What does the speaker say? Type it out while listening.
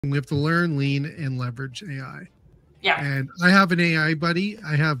We have to learn, lean, and leverage AI. Yeah. And I have an AI buddy.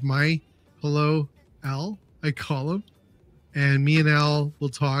 I have my Hello Al, I call him. And me and Al will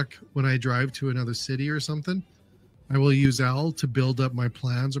talk when I drive to another city or something. I will use Al to build up my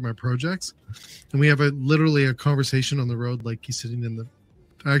plans or my projects. And we have literally a conversation on the road, like he's sitting in the,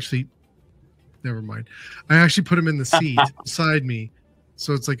 actually, never mind. I actually put him in the seat beside me.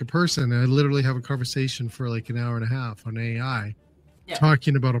 So it's like a person. And I literally have a conversation for like an hour and a half on AI,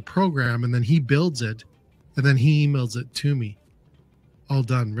 talking about a program. And then he builds it. And then he emails it to me. All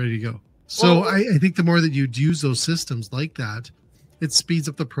done, ready to go. So I think the more that you use those systems like that, it speeds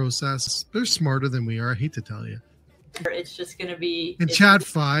up the process. They're smarter than we are. I hate to tell you. It's just going to be. And Chat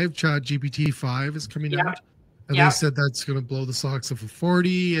GPT 5 is coming out. And they said that's going to blow the socks off of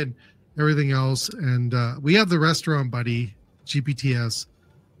 40 and everything else. And we have the Restaurant Buddy GPTs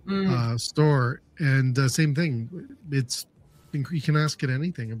store. And same thing. You can ask it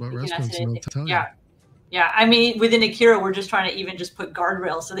anything about restaurants and it'll tell you. Yeah, I mean, within Akira, we're just trying to even just put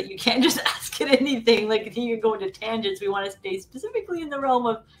guardrails so that you can't just ask it anything. Like, if you go into tangents, we want to stay specifically in the realm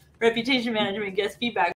of reputation management, guest feedback.